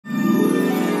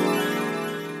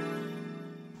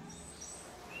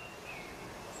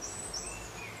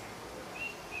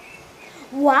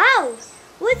Wow!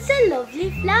 What's a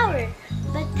lovely flower!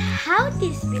 But how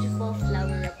this beautiful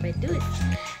flower reproduce?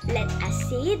 Let us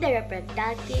see the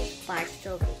reproductive parts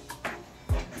of it.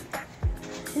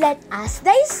 Let us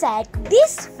dissect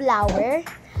this flower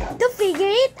to figure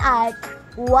it out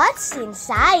what's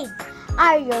inside.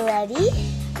 Are you ready?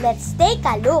 Let's take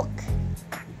a look.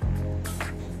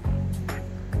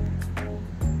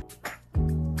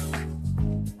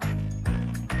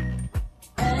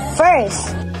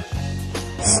 First,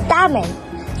 stamen.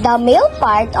 The male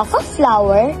part of a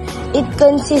flower, it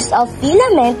consists of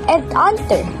filament and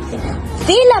anther.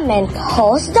 Filament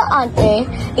holds the anther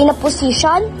in a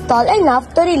position tall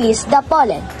enough to release the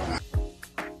pollen.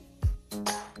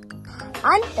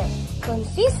 Anther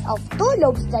consists of two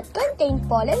lobes that contain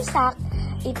pollen sac.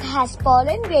 It has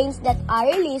pollen grains that are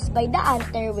released by the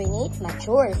anther when it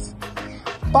matures.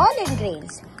 Pollen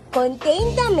grains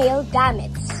contain the male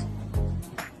gametes.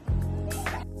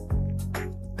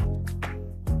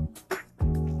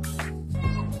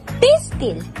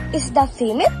 Pistil is the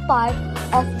female part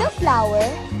of the flower.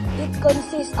 It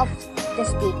consists of the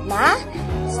stigma,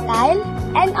 style,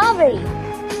 and ovary.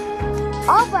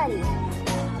 Ovary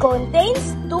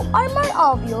contains two or more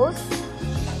ovules.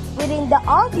 Within the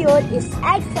ovule is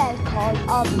egg cell called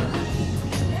ovule.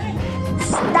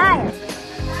 Style,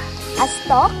 a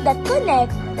stalk that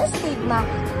connects the stigma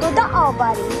to the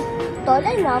ovary tall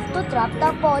enough to trap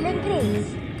the pollen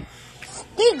grains.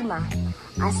 Stigma,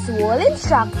 a swollen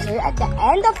structure at the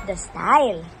end of the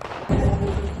style.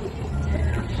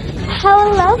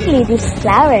 How lovely this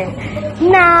flower!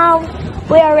 Now,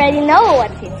 we already know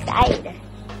what's inside.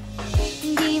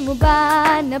 Hindi mo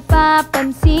ba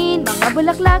napapansin? Mga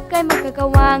bulaklak ay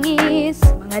magkakawangis,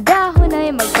 mga dahon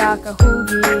ay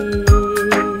magkakahugis.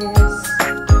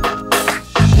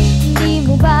 Hindi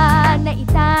mo ba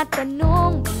naitatanong